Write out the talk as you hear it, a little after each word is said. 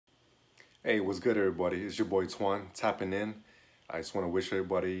Hey, what's good, everybody? It's your boy Twan tapping in. I just want to wish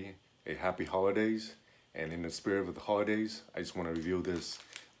everybody a happy holidays. And in the spirit of the holidays, I just want to review this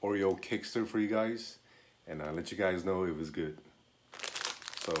Oreo Cakester for you guys and let you guys know it was good.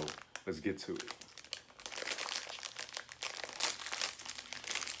 So let's get to it.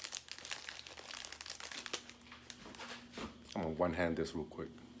 I'm gonna one hand this real quick.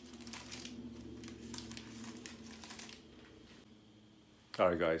 All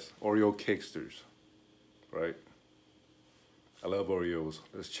right, guys, Oreo Cakesters, right? I love Oreos.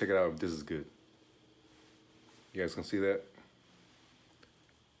 Let's check it out if this is good. You guys can see that?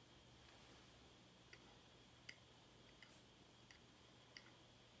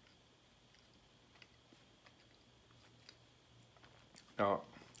 Now,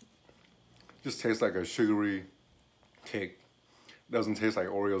 just tastes like a sugary cake. Doesn't taste like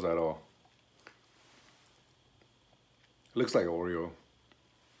Oreos at all. It looks like an Oreo.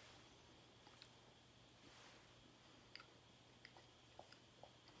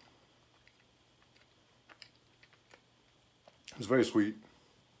 It's very sweet.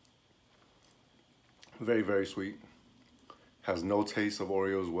 Very, very sweet. Has no taste of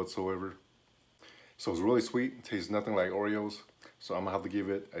Oreos whatsoever. So it's really sweet. Tastes nothing like Oreos. So I'm gonna have to give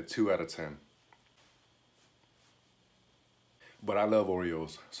it a 2 out of 10. But I love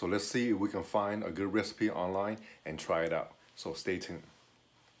Oreos. So let's see if we can find a good recipe online and try it out. So stay tuned.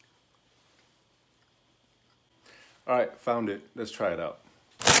 All right, found it. Let's try it out.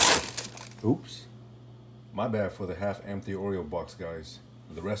 Oops. My bad for the half empty Oreo box, guys.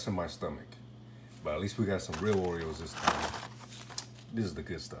 The rest in my stomach. But at least we got some real Oreos this time. This is the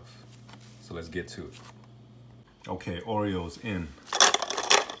good stuff. So let's get to it. Okay, Oreos in.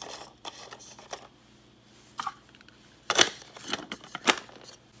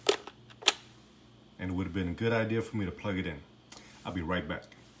 And it would have been a good idea for me to plug it in. I'll be right back.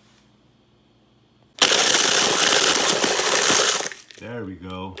 There we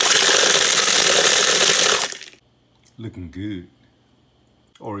go. Looking good.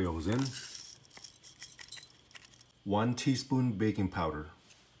 Oreos in. 1 teaspoon baking powder.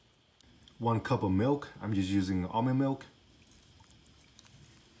 1 cup of milk. I'm just using almond milk.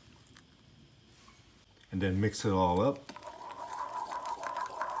 And then mix it all up.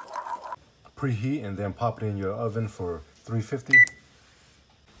 Preheat and then pop it in your oven for 350.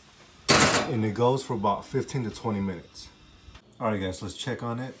 And it goes for about 15 to 20 minutes. All right, guys, let's check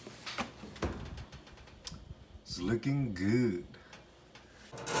on it. It's looking good.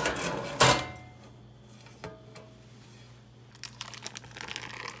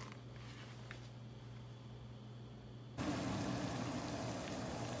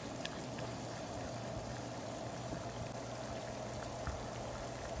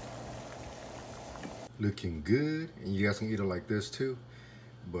 Looking good, and you guys can eat it like this too,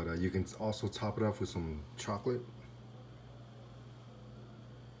 but you can also top it off with some chocolate.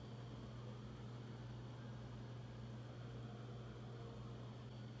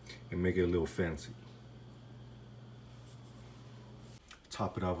 And make it a little fancy.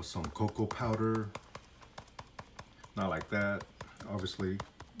 Top it off with some cocoa powder. Not like that, obviously,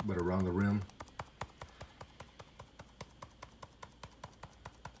 but around the rim.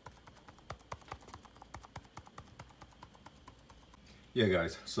 Yeah,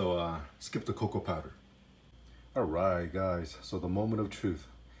 guys, so skip the cocoa powder. All right, guys, so the moment of truth.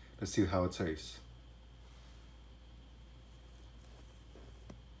 Let's see how it tastes.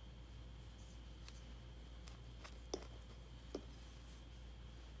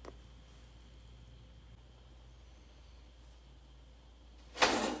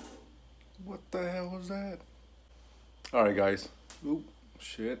 What the hell was that? All right, guys. Oop,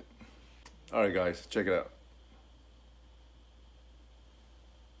 shit. All right, guys, check it out.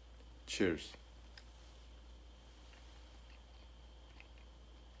 Cheers.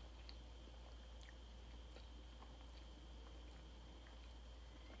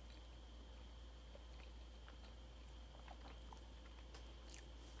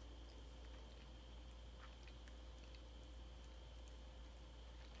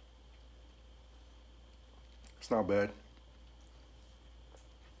 It's not bad.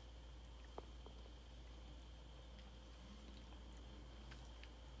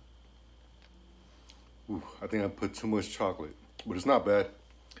 Ooh, I think I put too much chocolate, but it's not bad.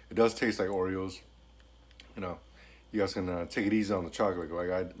 It does taste like Oreos. You know, you guys can take it easy on the chocolate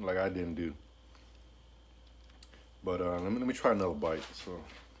like I didn't do. But let me try another bite. So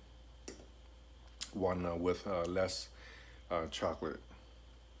one with less chocolate.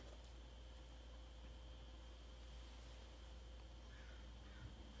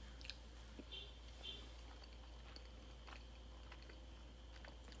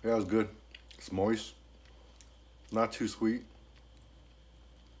 Yeah, it was good. It's moist, not too sweet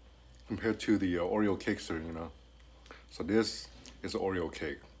compared to the Oreo Cakester, you know. So this is an Oreo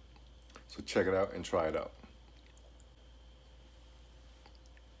cake. So check it out and try it out.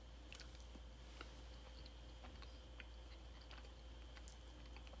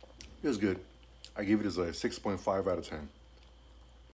 It's good. I give it as a 6.5 out of 10.